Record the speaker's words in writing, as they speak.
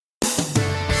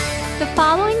The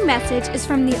following message is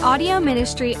from the audio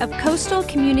ministry of Coastal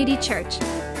Community Church.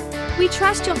 We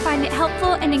trust you'll find it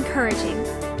helpful and encouraging.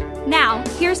 Now,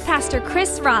 here's Pastor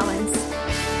Chris Rollins.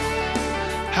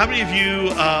 How many of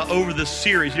you over this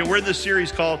series, we're in this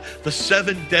series called The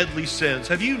 7 Deadly Sins.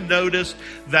 Have you noticed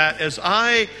that as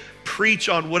I preach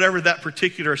on whatever that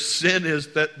particular sin is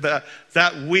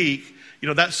that week,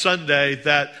 that Sunday,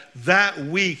 that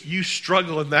week you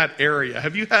struggle in that area?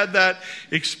 Have you had that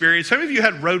experience? How many of you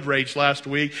had road rage last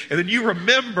week and then you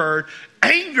remembered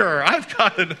anger? I've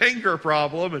got an anger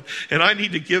problem and I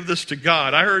need to give this to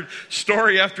God. I heard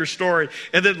story after story.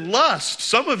 And then lust,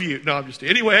 some of you, no, I'm just,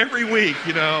 anyway, every week,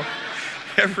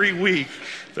 every week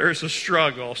there's a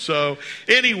struggle. So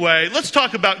anyway, let's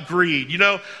talk about greed.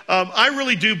 I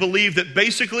really do believe that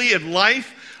basically in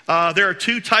life, there are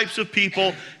two types of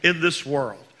people in this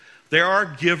world. There are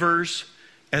givers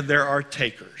and there are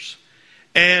takers.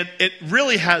 And it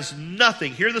really has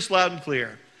nothing, hear this loud and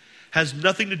clear, has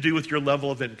nothing to do with your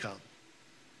level of income.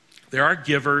 There are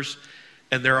givers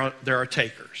and there are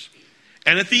takers.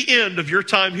 And at the end of your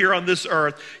time here on this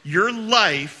earth, your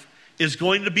life is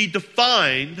going to be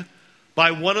defined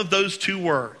by one of those two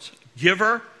words,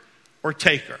 giver or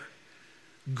taker,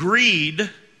 greed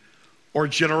or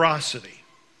generosity.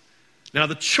 Now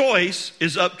the choice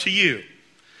is up to you.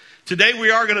 Today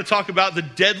we are going to talk about the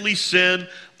deadly sin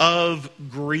of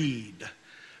greed.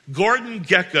 Gordon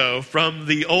Gekko from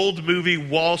the old movie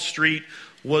Wall Street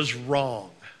was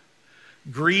wrong.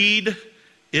 Greed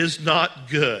is not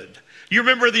good. You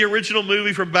remember the original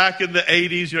movie from back in the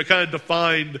 80s? It kind of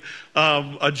defined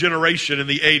a generation in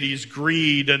the 80s,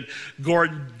 Greed and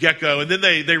Gordon Gekko. And then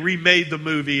they remade the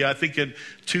movie, I think, in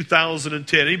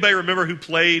 2010. Anybody remember who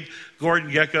played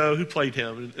Gordon Gekko? Who played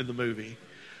him in the movie?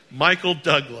 Michael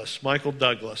Douglas.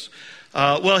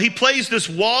 Well, he plays this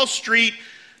Wall Street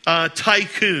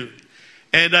tycoon.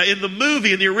 And in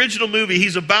the original movie,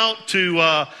 he's about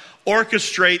to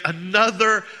orchestrate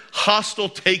another hostile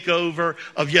takeover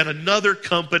of yet another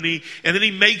company. And then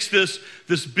he makes this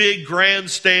big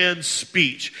grandstand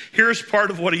speech. Here's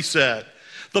part of what he said.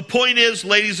 The point is,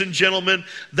 ladies and gentlemen,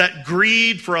 that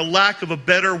greed, for a lack of a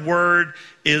better word,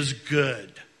 is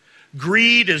good.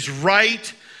 Greed is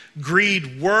right.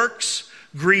 Greed works.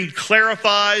 Greed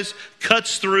clarifies,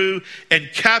 cuts through, and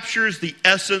captures the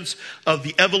essence of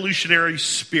the evolutionary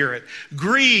spirit.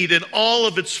 Greed in all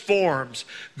of its forms.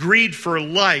 Greed for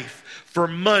life, for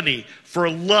money, for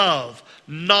love,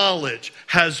 knowledge,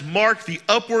 has marked the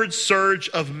upward surge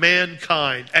of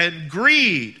mankind. And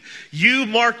greed, you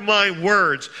mark my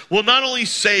words, will not only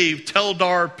save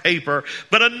Teldar Paper,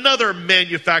 but another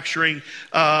manufacturing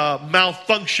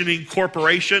malfunctioning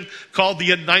corporation called the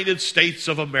United States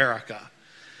of America.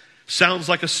 Sounds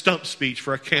like a stump speech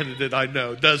for a candidate, I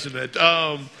know, doesn't it?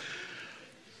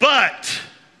 But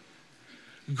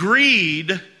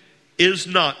greed is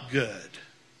not good.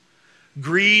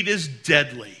 Greed is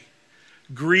deadly.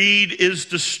 Greed is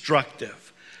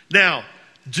destructive. Now,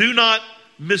 do not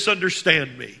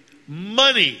misunderstand me.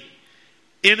 Money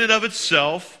in and of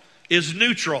itself is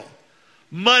neutral.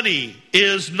 Money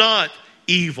is not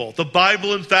evil. The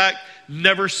Bible, in fact,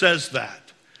 never says that.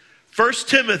 1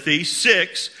 Timothy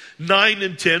 6, 9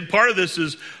 and 10, part of this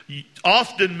is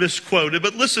often misquoted,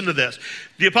 but listen to this.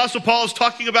 The Apostle Paul is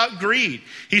talking about greed.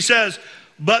 He says,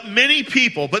 but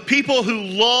people who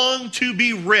long to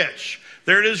be rich,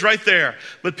 there it is right there,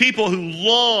 but people who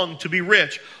long to be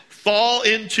rich fall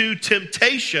into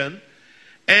temptation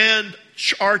and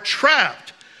are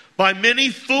trapped by many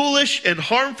foolish and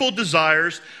harmful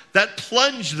desires that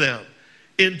plunge them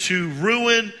into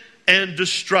ruin and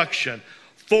destruction.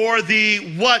 For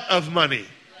the what of money?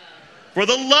 For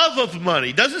the love of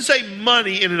money. Doesn't say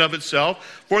money in and of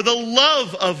itself. For the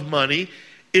love of money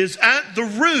is at the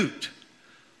root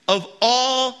of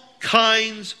all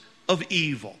kinds of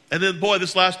evil. And then, boy,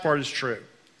 this last part is true.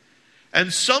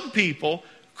 And some people,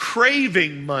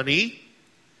 craving money,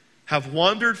 have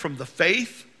wandered from the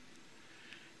faith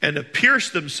and have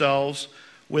pierced themselves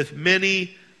with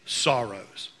many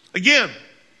sorrows. Again,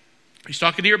 he's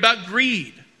talking here about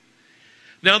greed.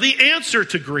 Now, the answer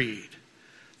to greed,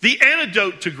 the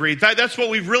antidote to greed, that's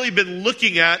what we've really been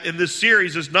looking at in this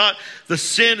series, is not the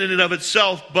sin in and of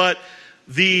itself, but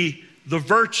the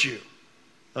virtue.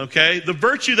 Okay? The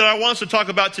virtue that I want us to talk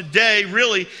about today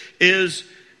really is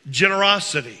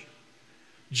generosity.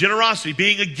 Generosity,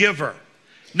 being a giver.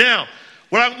 Now,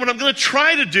 what I'm going to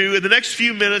try to do in the next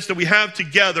few minutes that we have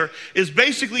together is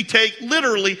basically take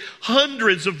literally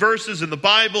hundreds of verses in the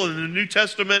Bible and in the New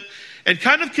Testament and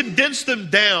kind of condense them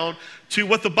down to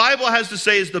what the Bible has to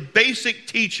say is the basic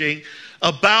teaching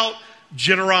about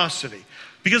generosity.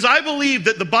 Because I believe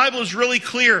that the Bible is really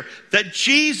clear that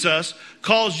Jesus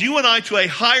calls you and I to a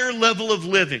higher level of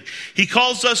living. He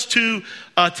calls us to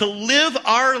live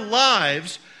our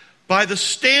lives by the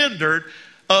standard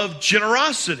of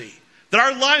generosity. That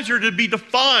our lives are to be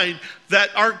defined,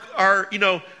 that our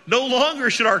no longer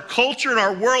should our culture and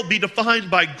our world be defined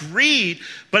by greed,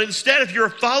 but instead, if you're a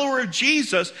follower of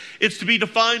Jesus, it's to be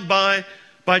defined by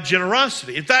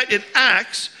generosity. In fact, in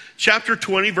Acts chapter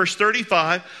 20, verse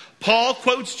 35, Paul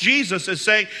quotes Jesus as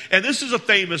saying, and this is a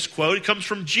famous quote, it comes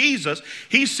from Jesus.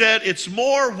 He said, it's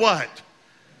more what?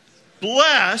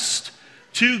 Blessed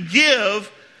to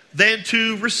give than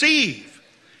to receive.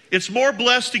 It's more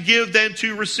blessed to give than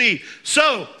to receive.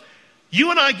 So,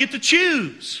 you and I get to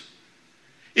choose.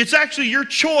 It's actually your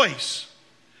choice.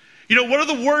 What are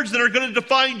the words that are going to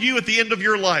define you at the end of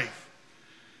your life?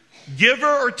 Giver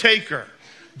or taker?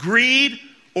 Greed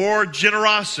or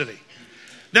generosity?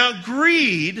 Now,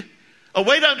 greed, a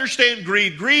way to understand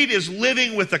greed is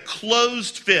living with a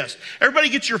closed fist. Everybody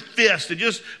get your fist and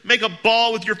just make a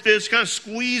ball with your fist, kind of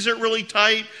squeeze it really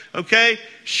tight, okay?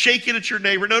 Shake it at your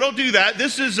neighbor. No, don't do that.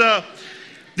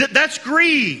 That's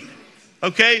greed,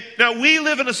 okay? Now, we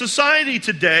live in a society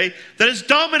today that is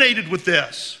dominated with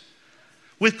this,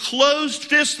 with closed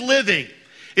fist living.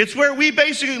 It's where we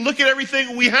basically look at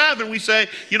everything we have and we say,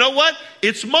 you know what?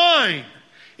 It's mine.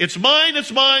 It's mine,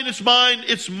 it's mine, it's mine,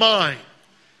 it's mine.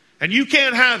 And you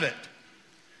can't have it.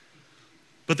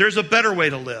 But there's a better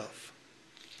way to live.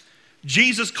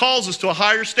 Jesus calls us to a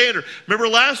higher standard. Remember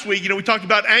last week, we talked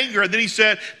about anger, and then he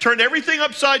said, turn everything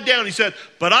upside down. He said,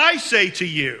 but I say to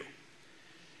you.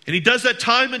 And he does that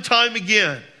time and time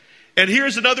again. And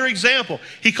here's another example.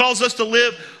 He calls us to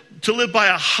live by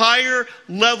a higher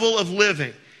level of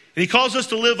living. And he calls us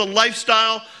to live a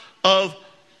lifestyle of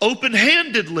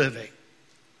open-handed living.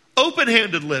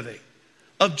 Open-handed living.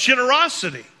 Of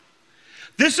generosity.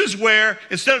 This is where,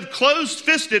 instead of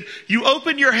closed-fisted, you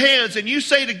open your hands and you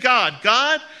say to God,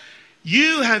 God,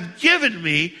 you have given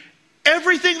me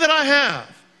everything that I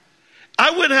have.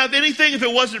 I wouldn't have anything if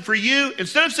it wasn't for you.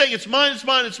 Instead of saying it's mine, it's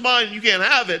mine, it's mine, and you can't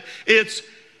have it, it's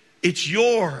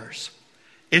yours.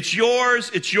 It's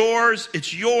yours, it's yours,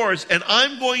 it's yours. And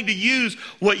I'm going to use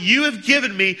what you have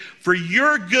given me for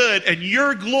your good and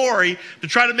your glory to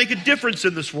try to make a difference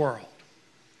in this world.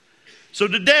 So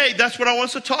today, that's what I want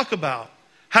us to talk about.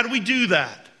 How do we do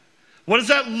that? What does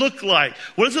that look like?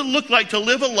 What does it look like to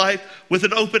live a life with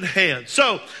an open hand?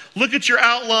 So, look at your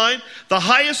outline. The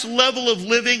highest level of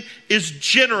living is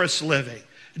generous living.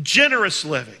 Generous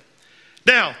living.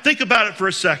 Now, think about it for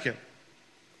a second.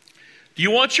 Do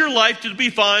you want your life to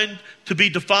be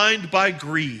defined by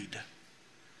greed?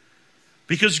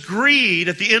 Because greed,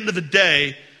 at the end of the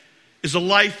day, is a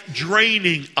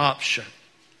life-draining option.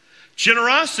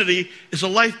 Generosity is a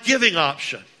life-giving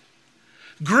option.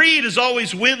 Greed is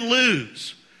always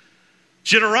win-lose.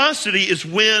 Generosity is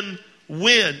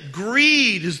win-win.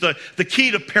 Greed is the key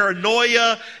to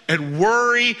paranoia and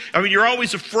worry. You're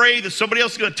always afraid that somebody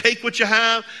else is going to take what you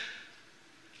have.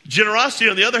 Generosity,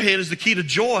 on the other hand, is the key to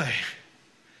joy.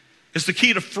 It's the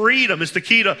key to freedom. It's the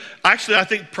key to, actually, I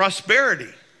think, prosperity.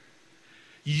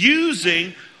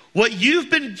 Using what you've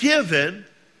been given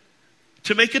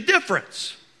to make a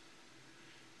difference.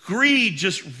 Greed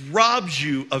just robs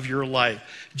you of your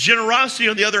life. Generosity,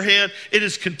 on the other hand, it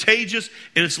is contagious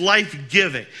and it's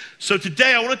life-giving. So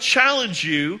today I want to challenge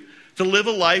you to live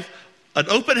a life, an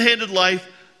open-handed life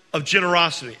of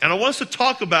generosity. And I want us to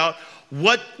talk about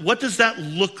what does that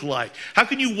look like? How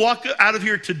can you walk out of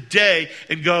here today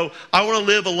and go, I want to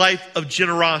live a life of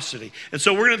generosity? And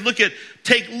so we're going to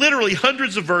take literally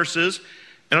hundreds of verses,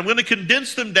 and I'm going to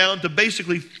condense them down to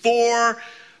basically 4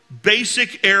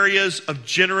 basic areas of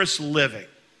generous living,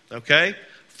 okay?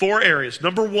 4 areas.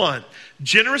 Number 1,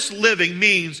 generous living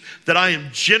means that I am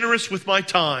generous with my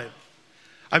time.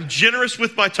 I'm generous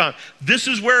with my time. This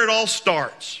is where it all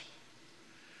starts,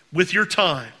 with your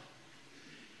time.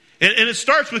 And it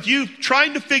starts with you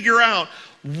trying to figure out,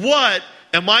 what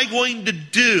am I going to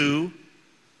do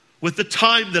with the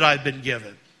time that I've been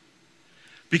given?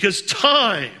 Because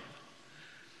time,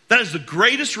 that is the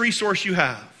greatest resource you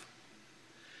have.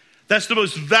 That's the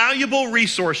most valuable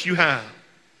resource you have.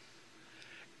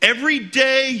 Every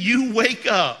day you wake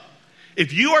up,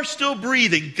 if you are still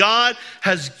breathing, God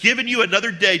has given you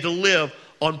another day to live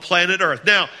on planet Earth.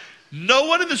 Now, no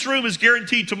one in this room is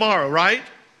guaranteed tomorrow, right?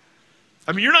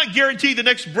 You're not guaranteed the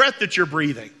next breath that you're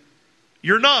breathing.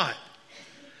 You're not.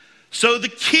 So the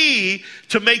key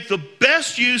to make the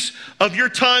best use of your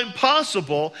time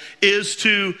possible is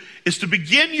to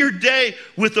begin your day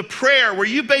with a prayer where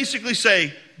you basically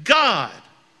say, God,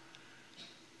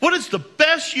 what is the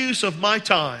best use of my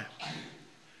time?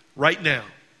 right now,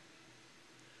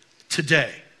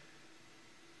 today?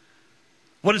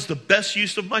 What is the best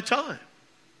use of my time?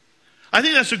 I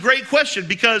think that's a great question,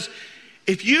 because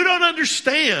if you don't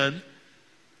understand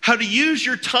how to use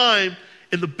your time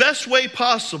in the best way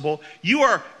possible, you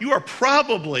are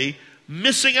probably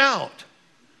missing out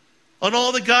on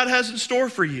all that God has in store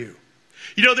for you.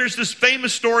 You know, there's this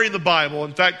famous story in the Bible.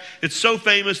 In fact, it's so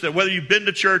famous that whether you've been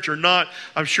to church or not,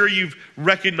 I'm sure you've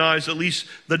recognized at least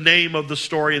the name of the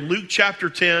story. In Luke chapter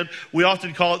 10, we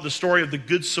often call it the story of the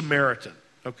Good Samaritan.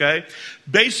 Okay?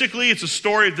 Basically, it's a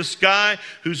story of this guy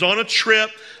who's on a trip,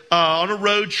 on a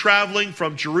road traveling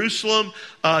from Jerusalem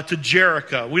to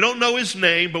Jericho. We don't know his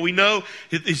name, but we know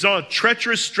he's on a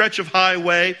treacherous stretch of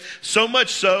highway, so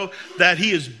much so that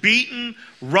he is beaten,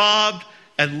 robbed,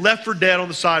 and left for dead on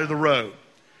the side of the road.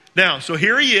 Now, so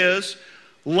here he is,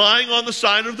 lying on the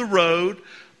side of the road,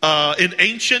 in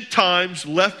ancient times,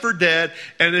 left for dead.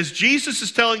 And as Jesus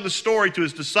is telling the story to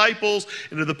his disciples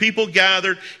and to the people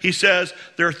gathered, he says,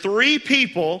 there are three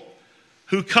people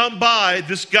who come by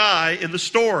this guy in the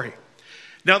story.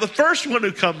 Now, the first one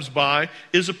who comes by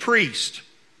is a priest,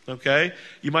 okay?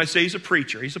 You might say he's a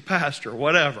preacher, he's a pastor,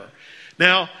 whatever.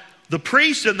 Now, the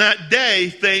priest in that day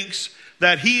thinks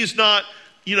that he is not,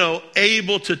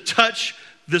 able to touch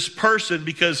this person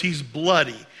because he's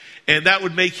bloody, and that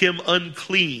would make him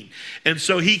unclean. And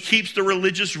so he keeps the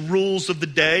religious rules of the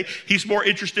day. He's more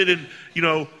interested in,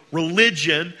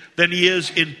 religion than he is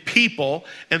in people.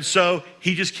 And so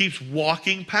he just keeps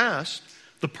walking past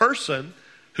the person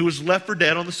who was left for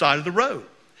dead on the side of the road.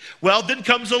 Well, then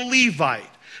comes a Levite.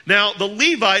 Now, the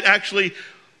Levite actually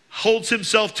holds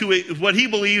himself to what he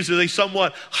believes is a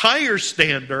somewhat higher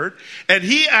standard, and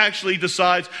he actually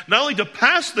decides not only to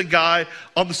pass the guy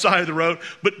on the side of the road,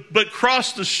 but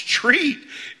cross the street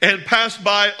and pass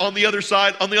by on the other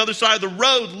side of the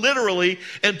road, literally,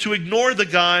 and to ignore the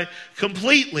guy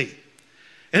completely.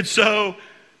 And so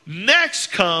next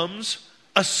comes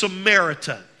a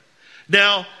Samaritan.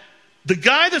 Now, the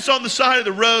guy that's on the side of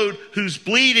the road who's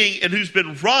bleeding and who's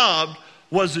been robbed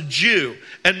was a Jew.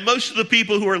 And most of the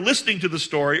people who are listening to the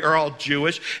story are all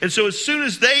Jewish. And so as soon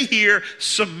as they hear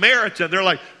Samaritan, they're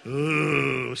like,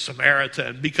 ooh,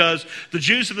 Samaritan, because the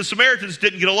Jews and the Samaritans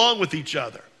didn't get along with each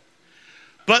other.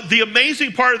 But the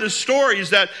amazing part of this story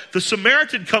is that the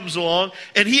Samaritan comes along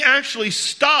and he actually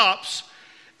stops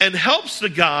and helps the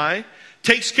guy,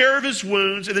 takes care of his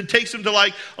wounds, and then takes him to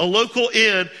like a local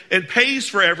inn and pays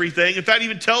for everything. In fact,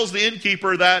 even tells the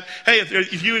innkeeper that, hey,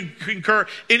 if you incur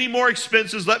any more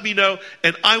expenses, let me know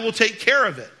and I will take care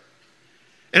of it.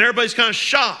 And everybody's kind of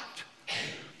shocked.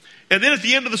 And then at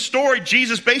the end of the story,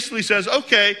 Jesus basically says,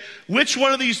 okay, which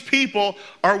one of these people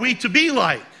are we to be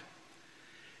like?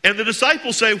 And the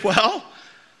disciples say, well,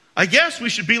 I guess we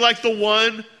should be like the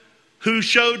one who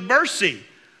showed mercy,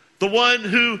 the one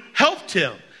who helped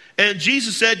him. And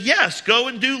Jesus said, yes, go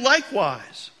and do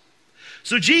likewise.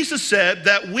 So Jesus said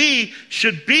that we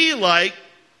should be like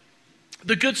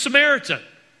the Good Samaritan.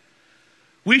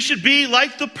 We should be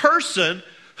like the person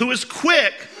who is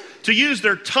quick to use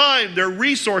their time, their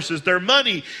resources, their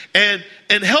money, and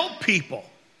help people.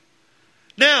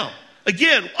 Now,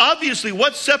 again, obviously,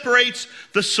 what separates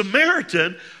the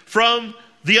Samaritan from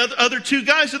the other two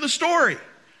guys in the story?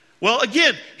 Well,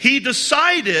 again, he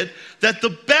decided that the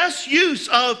best use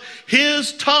of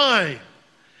his time,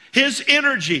 his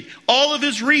energy, all of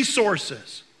his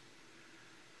resources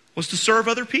was to serve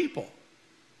other people,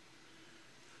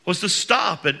 was to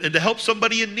stop and to help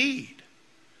somebody in need.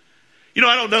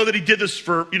 I don't know that he did this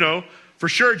for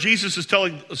sure. Jesus is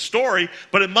telling a story,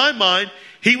 but in my mind,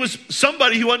 he was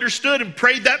somebody who understood and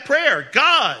prayed that prayer.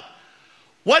 God,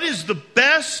 what is the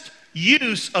best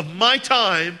use of my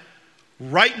time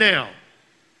right now,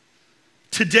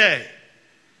 today?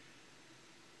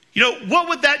 What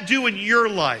would that do in your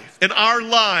life, in our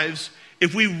lives,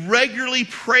 if we regularly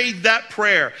prayed that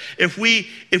prayer? If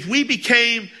we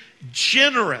became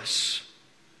generous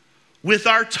with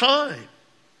our time,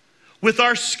 with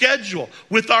our schedule,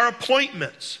 with our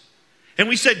appointments. And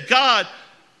we said, God,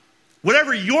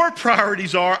 whatever your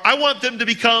priorities are, I want them to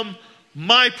become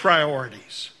my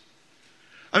priorities.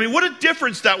 I mean, what a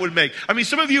difference that would make. I mean,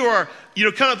 some of you are,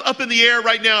 kind of up in the air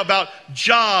right now about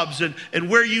jobs and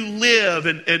where you live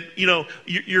and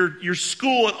your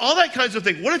school and all that kinds of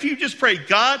thing. What if you just prayed,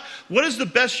 God, what is the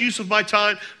best use of my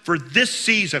time for this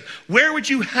season? Where would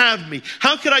you have me?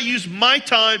 How could I use my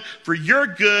time for your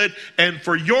good and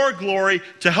for your glory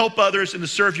to help others and to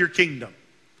serve your kingdom?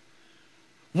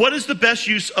 What is the best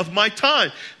use of my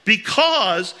time?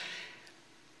 Because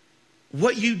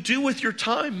what you do with your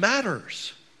time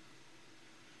matters.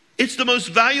 It's the most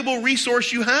valuable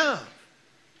resource you have.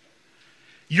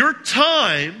 Your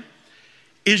time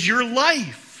is your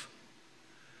life.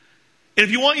 And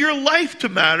if you want your life to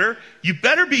matter, you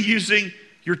better be using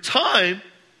your time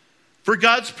for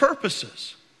God's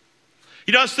purposes.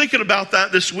 You know, I was thinking about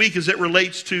that this week as it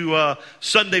relates to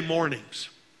Sunday mornings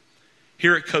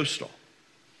here at Coastal.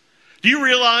 Do you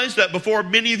realize that before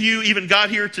many of you even got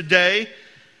here today,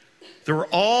 there were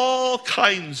all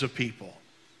kinds of people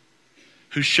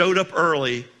who showed up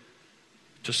early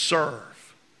to serve?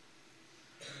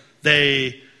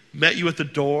 They met you at the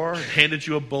door and handed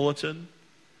you a bulletin.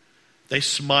 They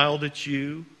smiled at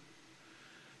you.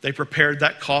 They prepared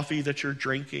that coffee that you're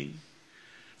drinking.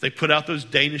 They put out those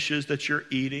danishes that you're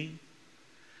eating.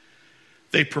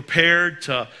 They prepared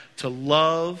to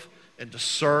love and to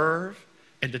serve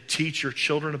and to teach your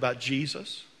children about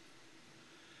Jesus.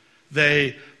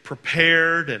 They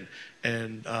prepared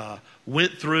and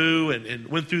went through and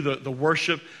went through the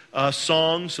worship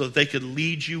songs so that they could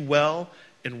lead you well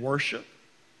in worship.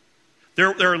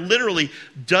 There are literally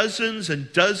dozens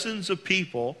and dozens of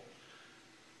people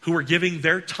who are giving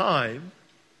their time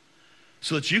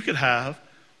so that you could have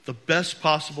the best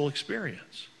possible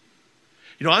experience.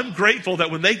 You know, I'm grateful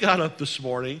that when they got up this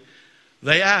morning,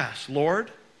 they asked, Lord,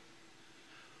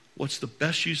 what's the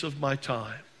best use of my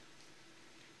time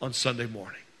on Sunday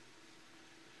morning?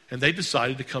 And they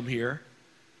decided to come here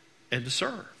and to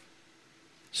serve.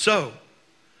 So,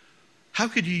 how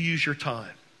could you use your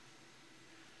time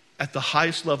at the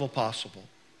highest level possible?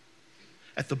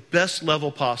 At the best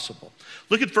level possible.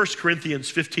 Look at 1 Corinthians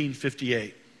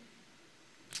 15:58.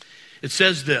 It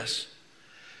says this,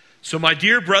 so my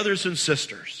dear brothers and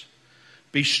sisters,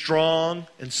 be strong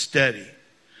and steady,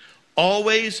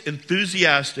 always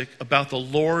enthusiastic about the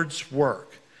Lord's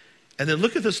work. And then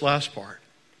look at this last part.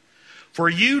 For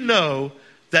you know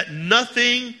that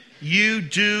nothing you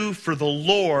do for the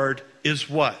Lord is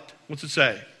what? What's it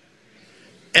say?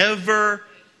 Ever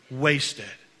wasted.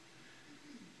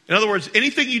 In other words,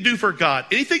 anything you do for God,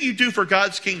 anything you do for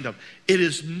God's kingdom, it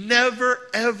is never,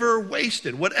 ever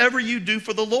wasted. Whatever you do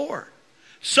for the Lord.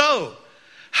 So,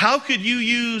 how could you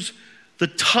use the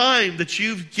time that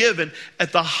you've given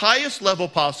at the highest level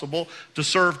possible to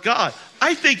serve God?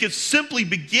 I think it simply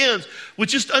begins with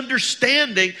just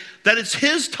understanding that it's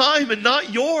His time and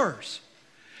not yours.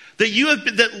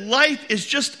 That life is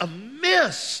just a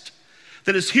mist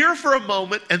that is here for a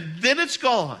moment and then it's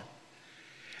gone.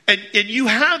 And you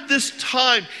have this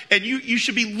time, and you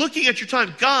should be looking at your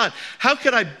time. God, how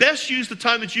can I best use the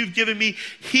time that you've given me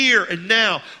here and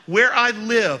now, where I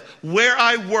live, where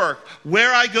I work,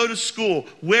 where I go to school,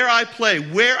 where I play,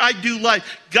 where I do life.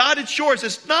 God, it's yours.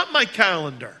 It's not my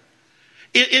calendar.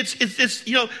 It's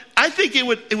you know, I think it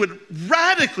would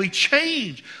radically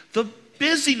change the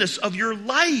busyness of your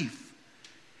life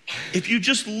if you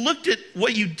just looked at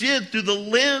what you did through the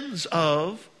lens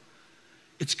of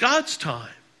it's God's time.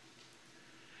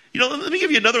 You know, let me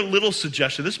give you another little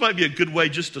suggestion. This might be a good way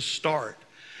just to start.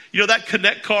 You know that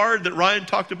Connect card that Ryan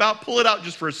talked about? Pull it out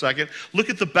just for a second. Look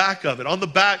at the back of it. On the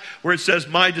back where it says,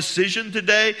 my decision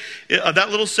today, that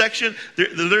little section,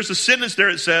 there's a sentence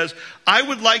there that says, I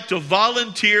would like to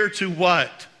volunteer to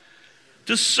what?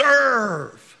 To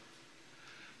serve.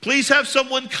 Please have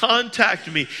someone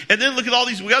contact me. And then look at all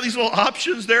these, we got these little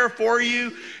options there for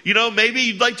you. You know, maybe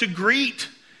you'd like to greet.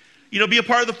 You know, be a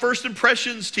part of the First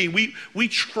Impressions team. We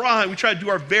try to do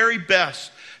our very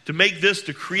best to make this,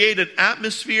 to create an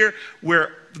atmosphere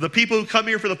where the people who come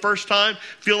here for the first time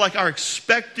feel like our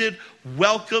expected,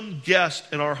 welcome guest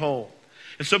in our home.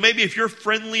 And so maybe if you're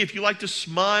friendly, if you like to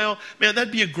smile, man,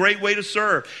 that'd be a great way to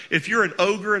serve. If you're an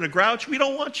ogre and a grouch, we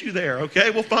don't want you there, okay?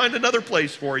 We'll find another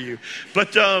place for you.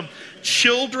 But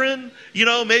children, you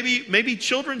know, maybe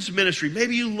children's ministry.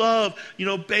 Maybe you love, you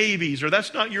know, babies, or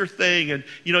that's not your thing. And,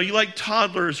 you know, you like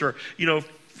toddlers or, you know,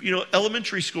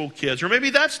 elementary school kids, or maybe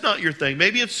that's not your thing.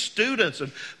 Maybe it's students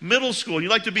and middle school. You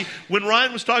like to be, when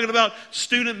Ryan was talking about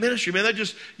student ministry, man, that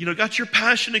just, you know, got your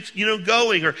passion, you know,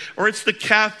 going, or it's the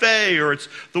cafe, or it's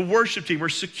the worship team, or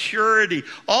security,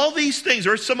 all these things,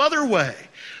 or some other way.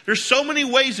 There's so many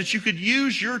ways that you could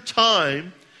use your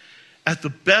time at the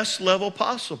best level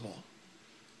possible,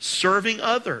 serving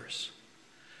others.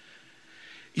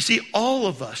 You see, all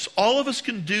of us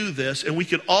can do this, and we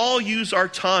can all use our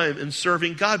time in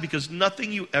serving God, because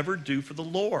nothing you ever do for the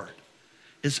Lord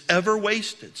is ever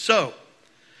wasted. So,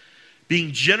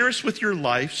 being generous with your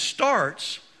life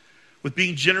starts with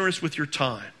being generous with your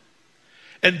time.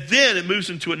 And then it moves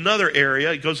into another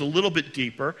area. It goes a little bit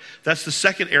deeper. That's the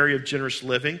second area of generous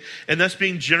living, and that's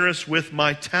being generous with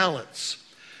my talents.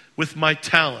 With my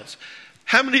talents.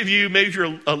 How many of you, maybe if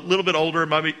you're a little bit older,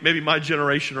 maybe my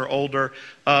generation or older,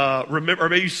 remember, or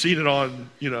maybe you've seen it on,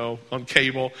 on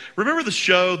cable. Remember the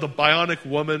show, The Bionic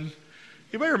Woman?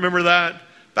 Anybody remember that?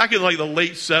 Back in like the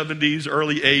late 70s,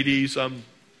 early 80s,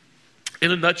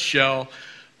 in a nutshell,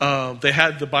 they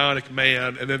had the Bionic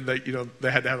Man, and then they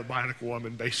had to have a Bionic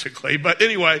Woman, basically. But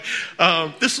anyway,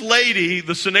 this lady,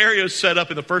 the scenario is set up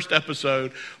in the first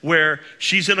episode where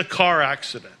she's in a car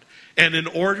accident, and in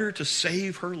order to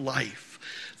save her life,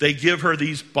 they give her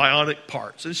these bionic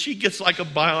parts. And she gets like a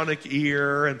bionic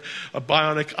ear and a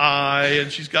bionic eye,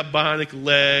 and she's got bionic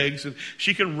legs, and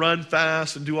she can run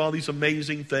fast and do all these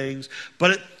amazing things.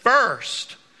 But at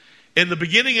first, in the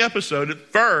beginning episode,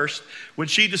 when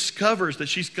she discovers that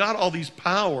she's got all these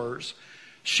powers,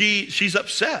 she's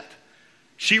upset.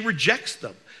 She rejects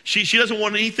them. She doesn't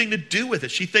want anything to do with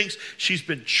it. She thinks she's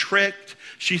been tricked.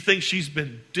 She thinks she's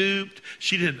been duped.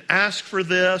 She didn't ask for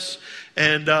this.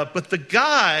 But the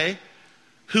guy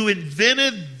who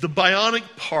invented the bionic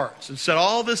parts and set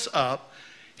all this up,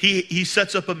 he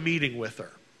sets up a meeting with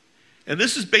her. And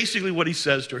this is basically what he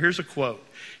says to her. Here's a quote.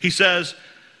 He says,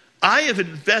 "I have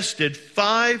invested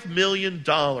 $5 million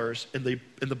in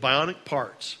the bionic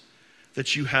parts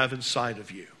that you have inside of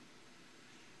you.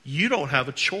 You don't have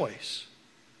a choice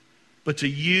but to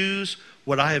use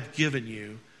what I have given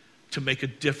you to make a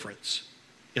difference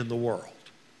in the world."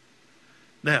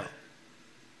 Now,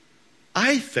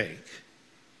 I think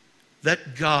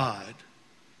that God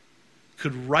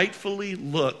could rightfully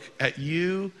look at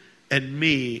you and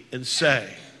me and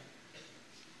say,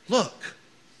 look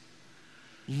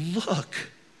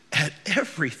at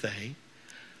everything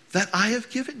that I have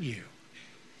given you.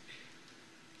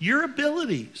 Your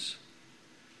abilities,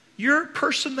 your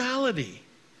personality,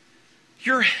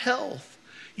 your health,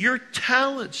 your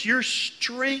talents, your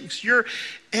strengths, your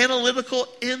analytical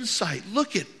insight.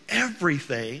 Look at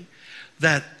everything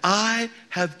that I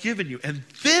have given you. And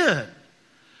then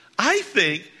I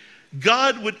think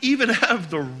God would even have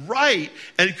the right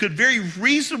and could very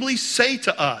reasonably say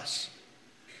to us,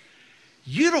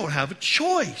 you don't have a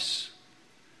choice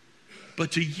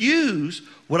but to use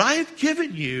what I have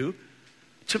given you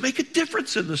to make a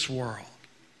difference in this world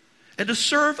and to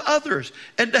serve others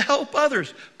and to help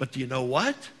others. But do you know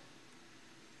what?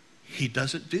 He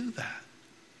doesn't do that.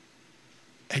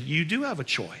 And you do have a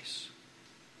choice.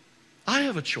 I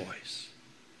have a choice.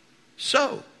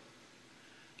 So,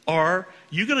 are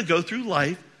you going to go through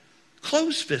life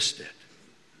close-fisted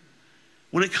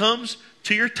when it comes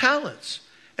to your talents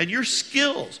and your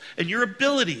skills and your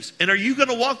abilities? And are you going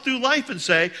to walk through life and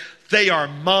say, they are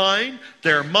mine,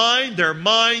 they're mine, they're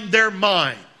mine, they're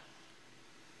mine,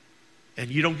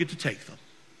 and you don't get to take them?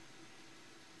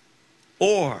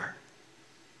 Or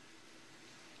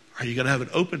are you going to have an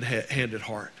open-handed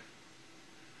heart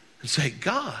and say,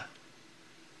 God,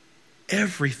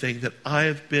 everything that I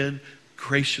have been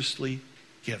graciously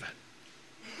given,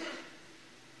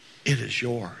 it is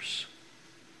yours.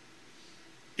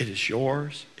 It is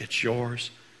yours, it's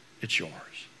yours, it's yours.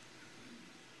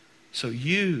 So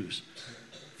use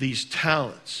these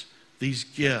talents, these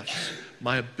gifts,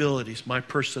 my abilities, my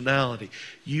personality.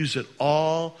 Use it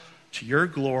all to your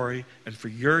glory and for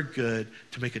your good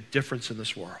to make a difference in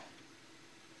this world.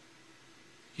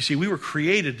 You see, we were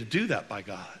created to do that by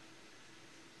God.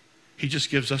 He just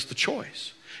gives us the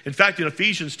choice. In fact, in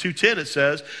Ephesians 2:10 it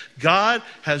says, God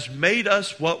has made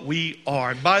us what we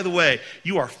are. And by the way,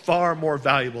 you are far more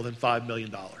valuable than $5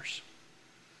 million.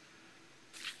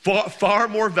 Far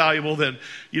more valuable than,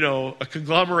 a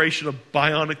conglomeration of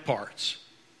bionic parts.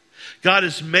 God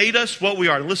has made us what we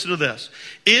are. Listen to this.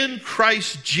 In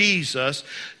Christ Jesus,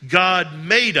 God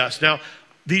made us. Now,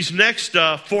 these next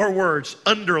 4 words,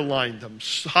 underline them,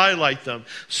 highlight them,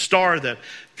 star them.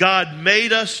 God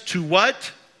made us to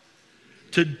what?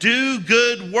 To do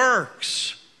good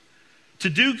works. To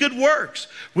do good works,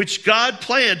 which God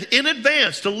planned in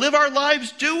advance to live our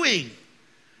lives doing.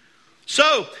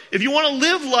 So, if you want to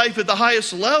live life at the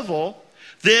highest level,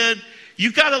 then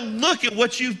you've got to look at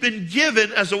what you've been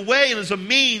given as a way and as a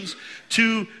means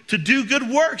to do good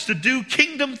works, to do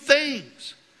kingdom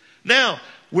things. Now,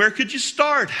 where could you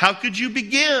start? How could you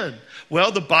begin?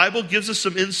 Well, the Bible gives us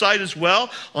some insight as well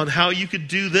on how you could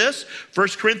do this. 1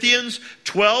 Corinthians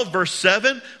 12, verse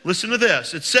 7, listen to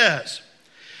this. It says,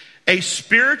 a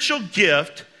spiritual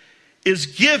gift is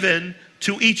given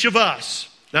to each of us.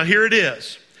 Now here it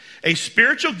is. A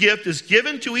spiritual gift is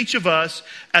given to each of us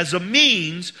as a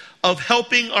means of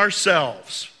helping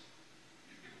ourselves.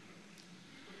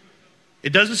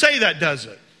 It doesn't say that, does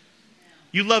it?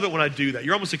 You love it when I do that.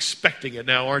 You're almost expecting it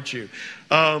now, aren't you?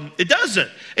 It doesn't.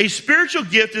 A spiritual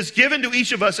gift is given to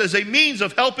each of us as a means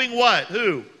of helping what?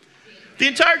 Who? The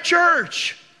entire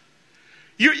church.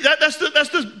 That's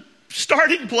the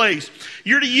starting place.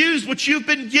 You're to use what you've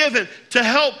been given to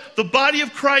help the body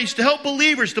of Christ, to help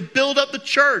believers, to build up the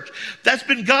church. That's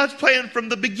been God's plan from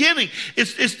the beginning.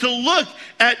 It's to look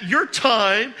at your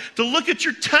time, to look at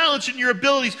your talents and your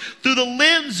abilities through the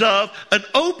lens of an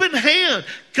open hand.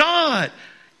 God,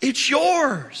 it's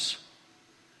yours.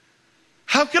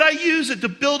 How could I use it to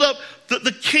build up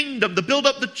the kingdom, to build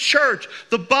up the church,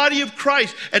 the body of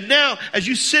Christ? And now, as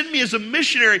you send me as a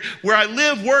missionary where I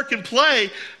live, work, and play,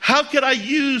 how could I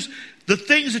use the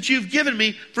things that you've given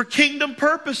me for kingdom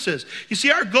purposes? You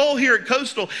see, our goal here at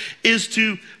Coastal is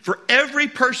for every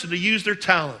person to use their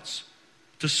talents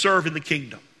to serve in the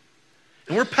kingdom.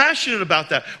 And we're passionate about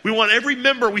that. We want every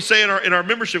member, we say in our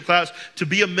membership class, to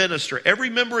be a minister. Every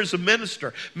member is a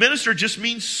minister. Minister just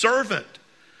means servant.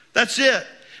 That's it.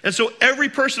 And so every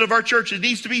person of our church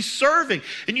needs to be serving.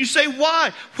 And you say,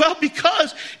 why? Well,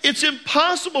 because it's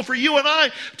impossible for you and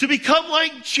I to become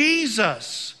like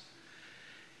Jesus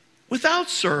without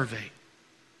serving.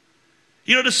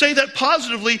 You know, to say that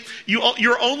positively,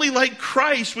 you're only like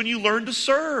Christ when you learn to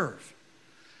serve.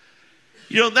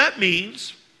 You know, that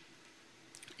means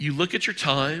you look at your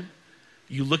time,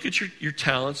 you look at your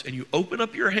talents, and you open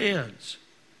up your hands.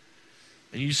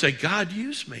 And you say, God,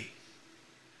 use me.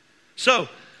 So,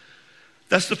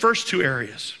 that's the first two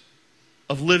areas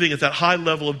of living at that high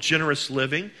level of generous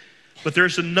living. But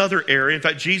there's another area. In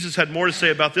fact, Jesus had more to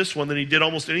say about this one than he did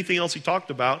almost anything else he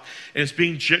talked about. And it's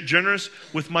being generous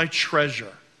with my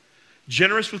treasure.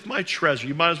 Generous with my treasure.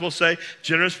 You might as well say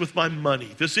generous with my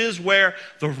money. This is where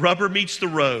the rubber meets the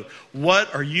road.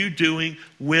 What are you doing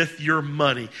with your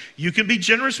money? You can be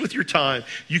generous with your time.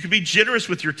 You can be generous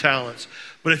with your talents.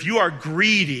 But if you are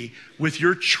greedy with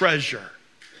your treasure,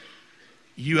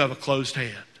 you have a closed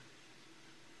hand.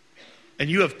 And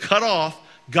you have cut off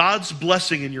God's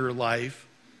blessing in your life,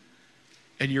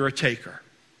 and you're a taker.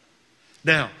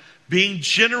 Now, being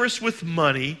generous with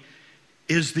money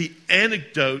is the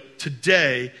antidote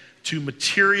today to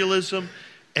materialism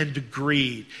and to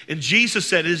greed. And Jesus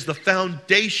said it is the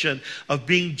foundation of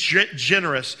being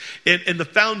generous. And the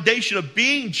foundation of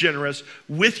being generous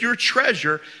with your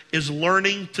treasure is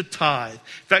learning to tithe.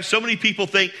 In fact, so many people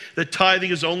think that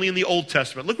tithing is only in the Old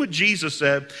Testament. Look what Jesus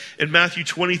said in Matthew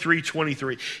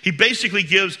 23:23. He basically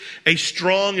gives a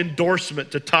strong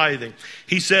endorsement to tithing.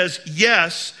 He says,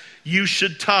 yes, you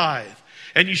should tithe.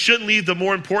 And you shouldn't leave the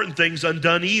more important things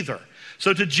undone either.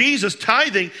 So to Jesus,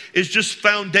 tithing is just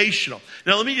foundational.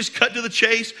 Now let me just cut to the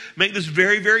chase, make this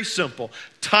very, very simple.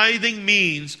 Tithing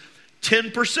means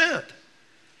 10%.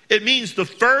 It means the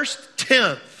first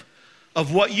tenth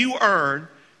of what you earn,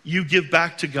 you give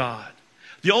back to God.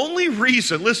 The only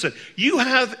reason, listen, you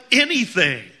have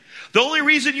anything, the only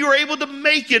reason you are able to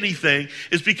make anything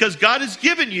is because God has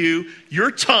given you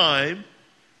your time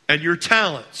and your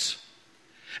talents.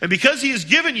 And because he has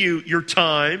given you your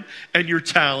time and your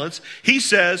talents, he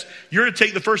says you're to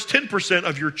take the first 10%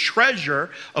 of your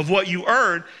treasure of what you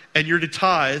earn and you're to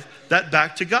tithe that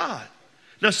back to God.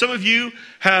 Now, some of you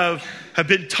have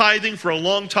been tithing for a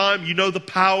long time. You know the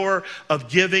power of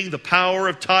giving, the power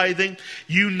of tithing.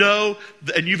 You know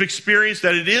and you've experienced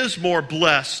that it is more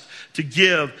blessed to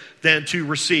give than to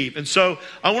receive. And so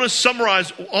I want to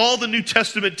summarize all the New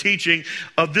Testament teaching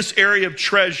of this area of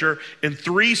treasure in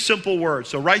 3 simple words.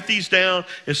 So write these down.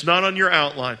 It's not on your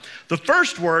outline. The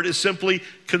first word is simply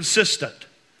consistent.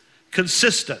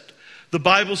 Consistent. The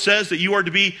Bible says that you are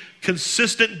to be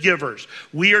consistent givers.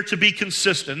 We are to be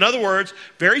consistent. In other words,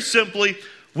 very simply,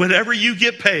 whenever you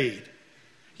get paid,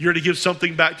 you're to give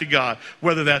something back to God,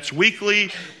 whether that's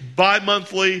weekly,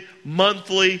 bi-monthly,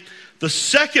 monthly. The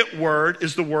second word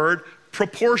is the word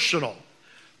proportional.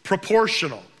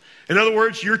 Proportional. In other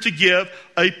words, you're to give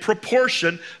a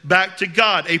proportion back to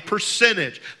God, a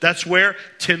percentage. That's where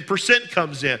 10%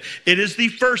 comes in. It is the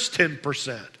first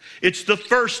 10%. It's the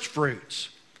first fruits.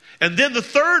 And then the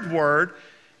third word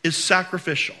is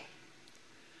sacrificial.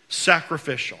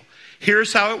 Sacrificial.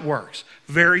 Here's how it works.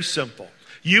 Very simple.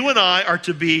 You and I are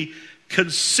to be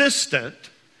consistent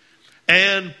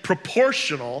and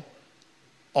proportional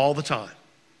all the time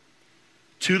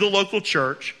to the local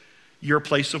church, your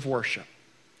place of worship.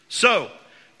 So,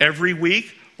 every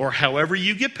week or however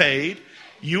you get paid,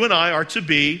 you and I are to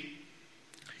be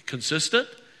consistent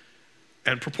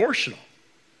and proportional.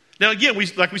 Now again,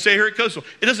 like we say here at Coastal,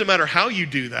 it doesn't matter how you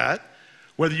do that,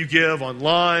 whether you give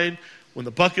online, when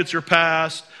the buckets are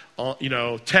passed,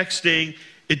 texting.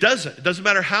 It doesn't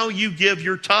matter how you give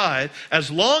your tithe,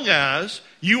 as long as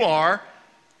you are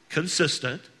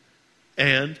consistent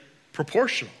and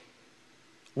proportional.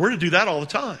 We're to do that all the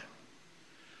time.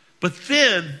 But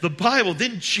then the Bible,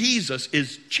 then Jesus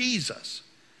is Jesus.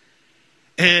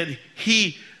 And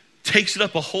he takes it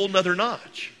up a whole nother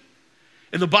notch.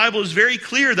 And the Bible is very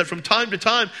clear that from time to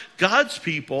time, God's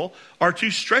people are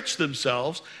to stretch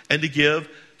themselves and to give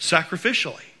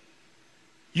sacrificially.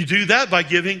 You do that by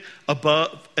giving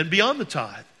above and beyond the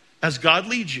tithe as God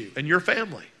leads you and your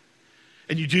family.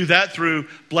 And you do that through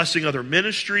blessing other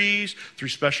ministries, through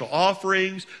special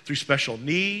offerings, through special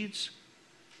needs.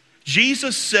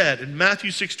 Jesus said in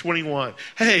Matthew 6:21,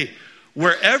 hey,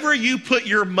 wherever you put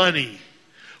your money,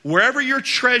 wherever your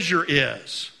treasure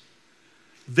is,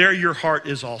 there your heart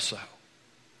is also.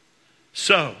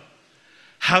 So,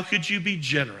 how could you be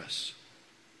generous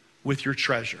with your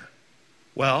treasure?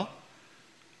 Well,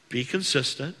 be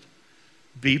consistent,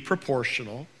 be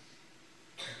proportional,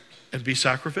 and be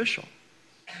sacrificial.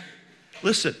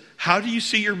 Listen, how do you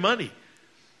see your money?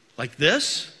 Like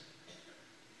this?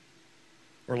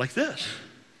 Or like this?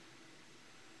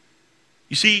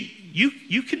 You see,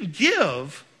 you can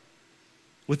give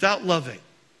without loving.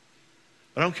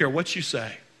 I don't care what you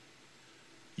say.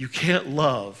 You can't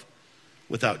love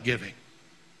without giving.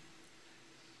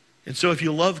 And so if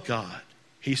you love God,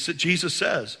 Jesus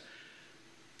says,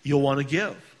 you'll want to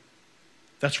give.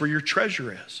 That's where your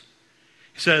treasure is.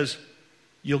 He says,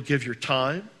 you'll give your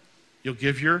time, you'll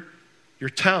give your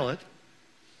talent,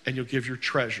 and you'll give your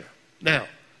treasure. Now,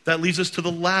 that leads us to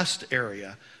the last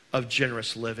area of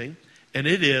generous living, and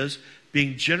it is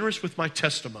being generous with my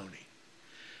testimony.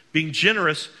 Being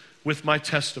generous with my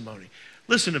testimony.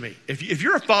 Listen to me. If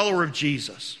you're a follower of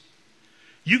Jesus,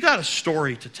 you got a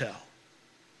story to tell.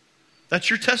 That's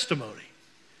your testimony.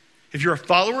 If you're a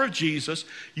follower of Jesus,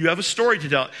 you have a story to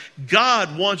tell.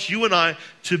 God wants you and I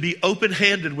to be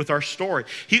open-handed with our story.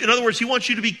 In other words, he wants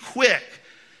you to be quick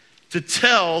to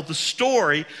tell the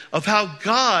story of how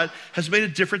God has made a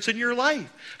difference in your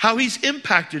life, how he's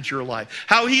impacted your life,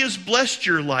 how he has blessed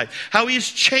your life, how he has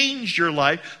changed your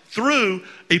life through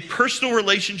a personal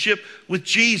relationship with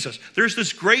Jesus. There's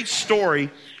this great story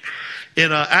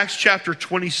in Acts chapter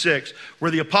 26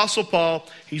 where the Apostle Paul,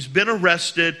 he's been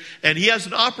arrested and he has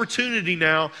an opportunity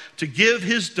now to give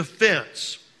his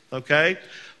defense, okay,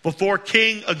 before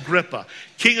King Agrippa.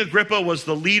 King Agrippa was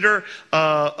the leader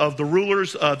of the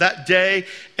rulers that day,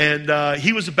 and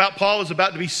Paul was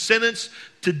about to be sentenced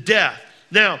to death.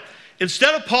 Now,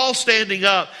 instead of Paul standing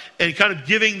up and kind of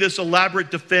giving this elaborate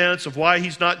defense of why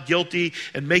he's not guilty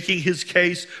and making his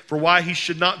case for why he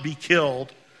should not be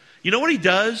killed, you know what he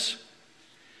does?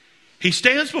 He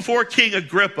stands before King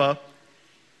Agrippa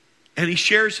and he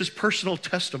shares his personal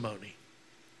testimony.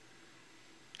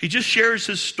 He just shares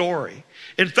his story.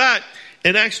 In fact,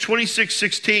 in Acts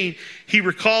 26:16, he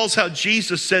recalls how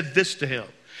Jesus said this to him.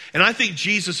 And I think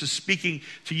Jesus is speaking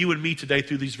to you and me today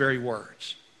through these very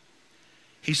words.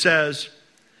 He says,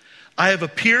 I have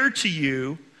appeared to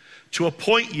you to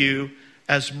appoint you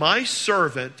as my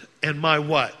servant and my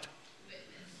what?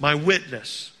 My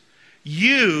witness.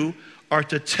 You are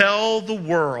to tell the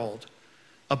world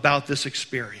about this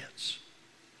experience.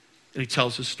 And he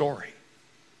tells his story.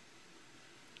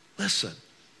 Listen,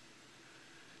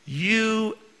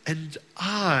 you and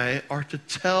I are to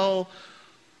tell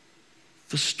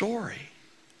the story.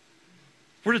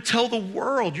 We're to tell the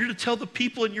world. You're to tell the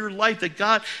people in your life that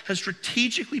God has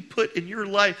strategically put in your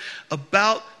life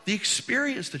about the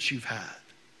experience that you've had.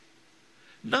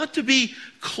 Not to be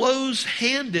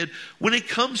closed-handed when it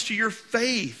comes to your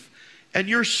faith and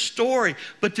your story,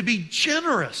 but to be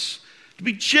generous. To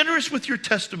be generous with your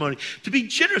testimony. To be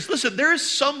generous. Listen, there is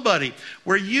somebody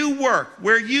where you work,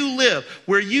 where you live,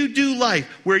 where you do life,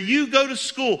 where you go to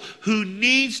school, who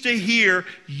needs to hear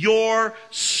your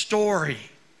story.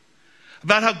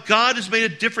 About how God has made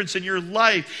a difference in your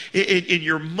life, in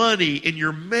your money, in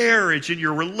your marriage, in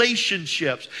your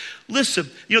relationships. Listen,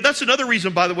 that's another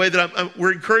reason, by the way, that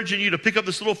we're encouraging you to pick up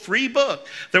this little free book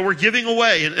that we're giving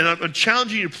away. And I'm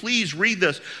challenging you to please read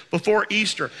this before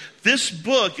Easter. This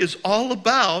book is all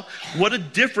about what a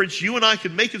difference you and I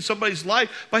can make in somebody's life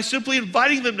by simply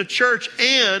inviting them to church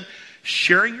and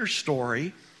sharing your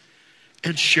story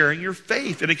and sharing your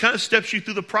faith. And it kind of steps you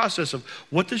through the process of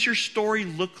what does your story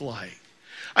look like?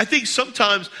 I think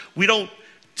sometimes we don't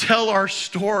tell our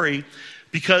story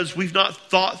because we've not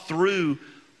thought through,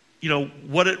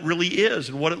 what it really is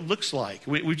and what it looks like.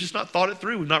 We've just not thought it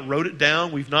through. We've not wrote it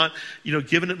down. We've not,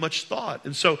 given it much thought.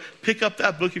 And so pick up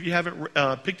that book if you haven't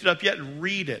picked it up yet and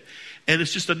read it. And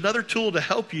it's just another tool to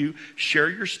help you share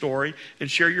your story and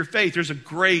share your faith. There's a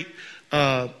great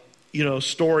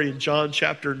story in John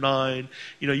chapter 9.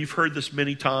 You've heard this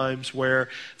many times where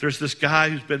there's this guy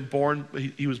who's been born,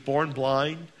 he was born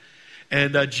blind.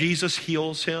 And Jesus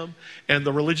heals him. And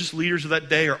the religious leaders of that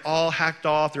day are all hacked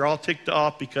off. They're all ticked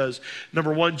off because,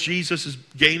 number one, Jesus is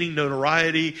gaining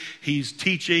notoriety. He's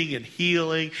teaching and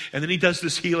healing. And then he does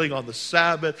this healing on the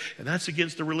Sabbath. And that's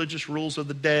against the religious rules of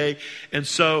the day. And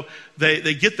so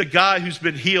they get the guy who's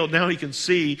been healed. Now he can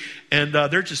see. And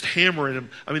they're just hammering him.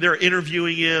 I mean, they're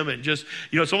interviewing him. And just,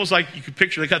 it's almost like you can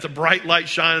picture they got the bright light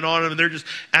shining on him. And they're just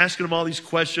asking him all these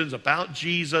questions about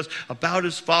Jesus, about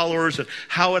his followers, and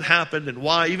how it happened and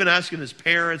why, even asking his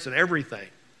parents and everything.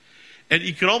 And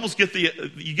you can almost get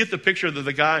the picture that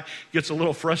the guy gets a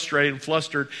little frustrated and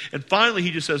flustered. And finally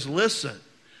he just says, listen,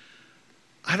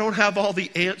 I don't have all the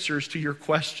answers to your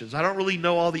questions. I don't really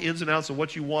know all the ins and outs of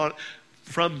what you want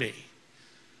from me.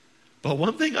 But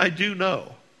one thing I do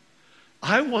know,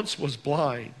 I once was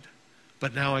blind,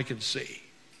 but now I can see.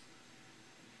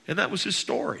 And that was his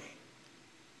story.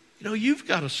 You've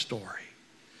got a story.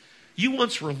 You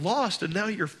once were lost and now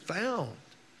you're found.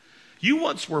 You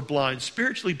once were blind,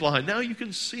 spiritually blind. Now you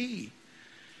can see.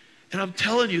 And I'm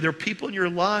telling you, there are people in your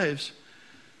lives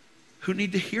who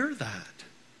need to hear that.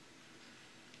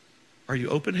 Are you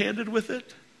open-handed with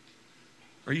it?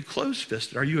 Are you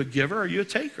closed-fisted? Are you a giver? Are you a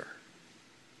taker?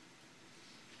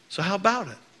 So how about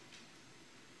it?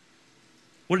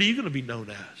 What are you going to be known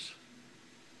as?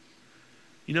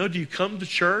 Do you come to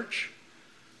church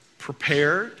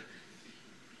prepared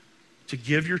to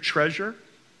give your treasure?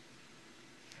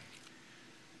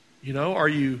 Are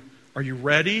you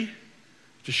ready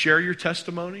to share your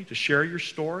testimony, to share your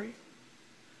story?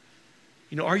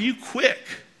 Are you quick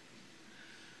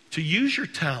to use your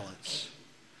talents?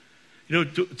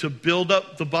 To build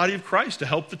up the body of Christ, to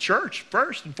help the church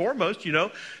first and foremost.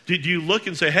 Do you look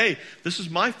and say, hey, this is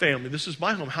my family, this is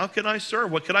my home. How can I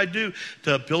serve? What can I do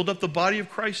to build up the body of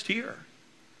Christ here?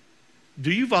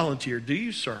 Do you volunteer? Do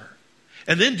you serve?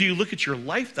 And then do you look at your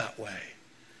life that way?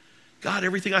 God,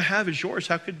 everything I have is yours.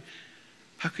 How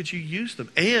could you use them?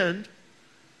 And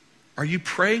are you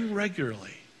praying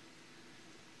regularly?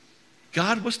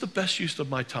 God, what's the best use of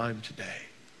my time today?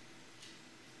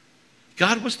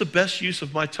 God, what's the best use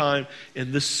of my time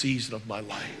in this season of my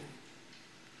life?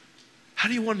 How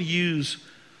do you want to use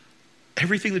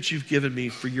everything that you've given me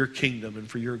for your kingdom and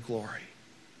for your glory?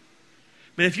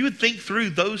 If you would think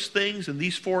through those things in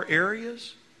these 4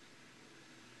 areas,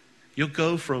 you'll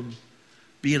go from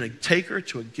being a taker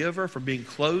to a giver, from being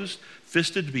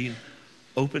closed-fisted to being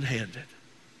open-handed.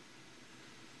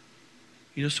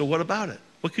 So what about it?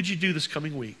 What could you do this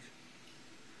coming week?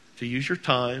 To use your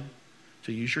time,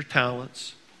 to use your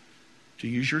talents, to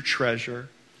use your treasure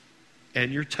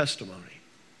and your testimony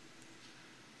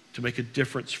to make a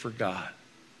difference for God.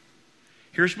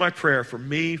 Here's my prayer for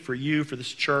me, for you, for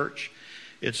this church.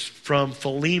 It's from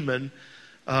Philemon,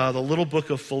 the little book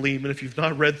of Philemon. If you've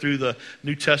not read through the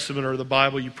New Testament or the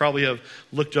Bible, you probably have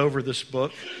looked over this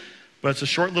book. But it's a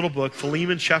short little book,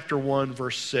 Philemon chapter 1,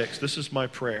 verse 6. This is my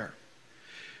prayer.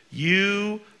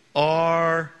 You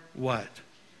are what?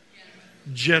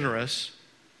 Generous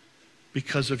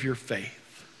because of your faith.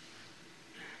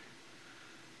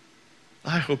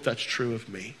 I hope that's true of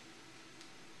me.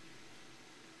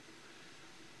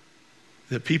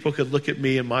 That people could look at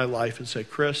me in my life and say,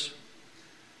 Chris,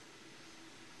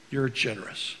 you're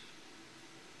generous.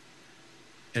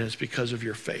 And it's because of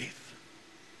your faith.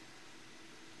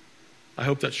 I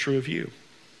hope that's true of you.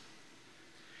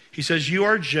 He says, you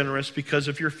are generous because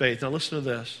of your faith. Now listen to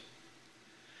this.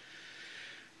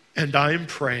 And I am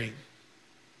praying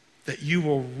that you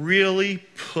will really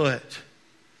put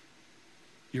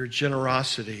your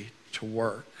generosity to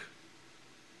work.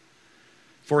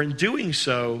 For in doing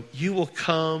so, you will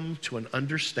come to an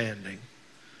understanding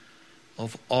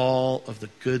of all of the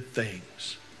good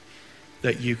things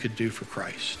that you could do for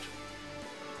Christ.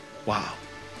 Wow.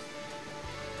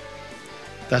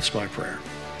 That's my prayer.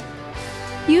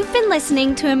 You've been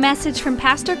listening to a message from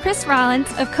Pastor Chris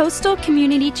Rollins of Coastal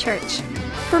Community Church.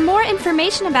 For more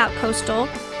information about Coastal,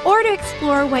 or to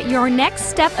explore what your next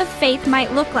step of faith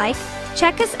might look like,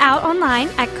 check us out online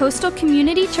at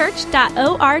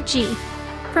coastalcommunitychurch.org.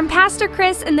 From Pastor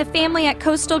Chris and the family at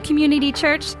Coastal Community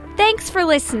Church, thanks for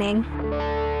listening.